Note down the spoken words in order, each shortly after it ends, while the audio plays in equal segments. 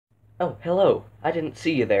Oh, hello. I didn't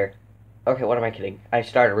see you there. Okay, what am I kidding? I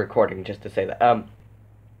started recording just to say that.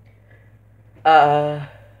 Uh,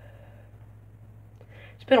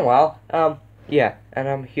 it's been a while. Yeah, and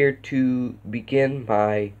I'm here to begin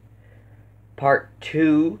my part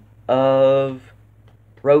 2 of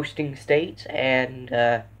roasting states,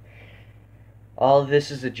 and, all of this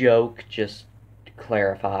is a joke, just to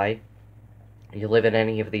clarify. You live in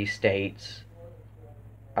any of these states.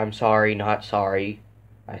 I'm sorry, not sorry,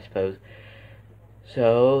 I suppose.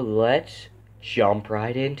 So, let's jump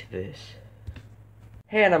right into this.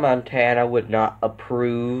 Hannah Montana would not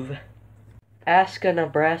approve. Ask a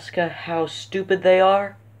Nebraska how stupid they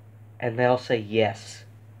are, and they'll say yes.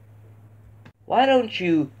 Why don't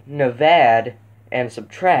you Nevada and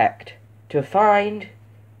subtract to find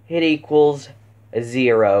it equals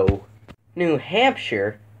 0? New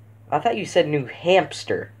Hampshire? I thought you said New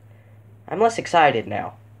Hamster. I'm less excited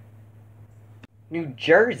now. New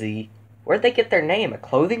Jersey? Where'd they get their name? A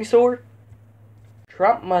clothing store?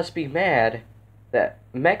 Trump must be mad that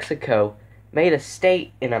Mexico made a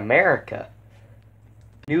state in America.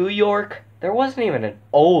 New York? There wasn't even an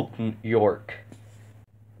old New York.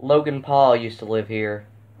 Logan Paul used to live here.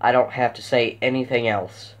 I don't have to say anything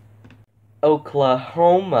else.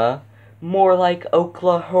 Oklahoma? More like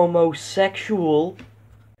Oklahomosexual.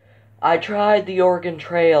 I tried the Oregon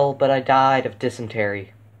Trail, but I died of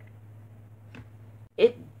dysentery.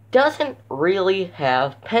 It doesn't really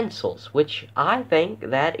have pencils, which I think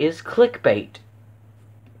that is clickbait.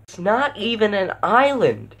 It's not even an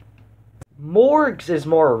island. Morgs is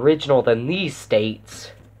more original than these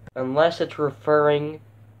states. Unless it's referring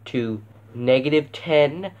to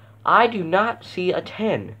 -10, I do not see a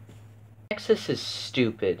 10. Texas is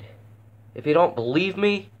stupid. If you don't believe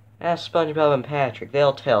me, ask SpongeBob and Patrick.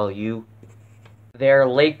 They'll tell you. Their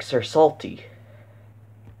lakes are salty.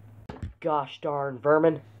 Gosh darn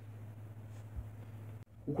vermin.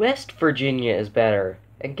 West Virginia is better.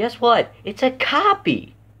 And guess what? It's a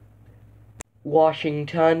copy!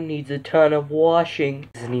 Washington needs a ton of washing.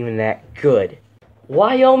 Isn't even that good.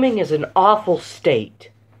 Wyoming is an awful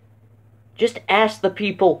state. Just ask the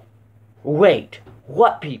people. Wait,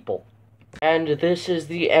 what people? And this is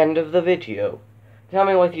the end of the video. Tell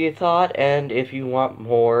me what you thought, and if you want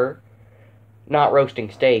more. Not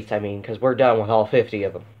roasting states, I mean, because we're done with all 50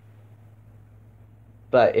 of them.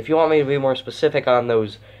 But if you want me to be more specific on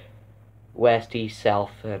those West, East,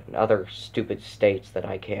 South, and other stupid states that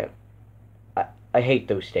I can't. I hate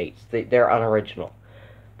those states. They're unoriginal.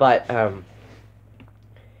 But,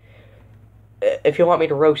 if you want me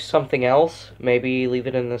to roast something else, maybe leave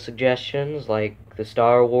it in the suggestions, like the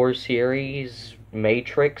Star Wars series,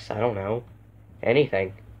 Matrix, I don't know.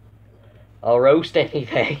 Anything. I'll roast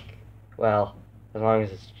anything. Well, as long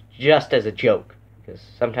as it's just as a joke. Because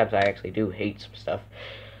sometimes I actually do hate some stuff.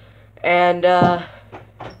 And,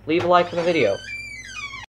 leave a like on the video.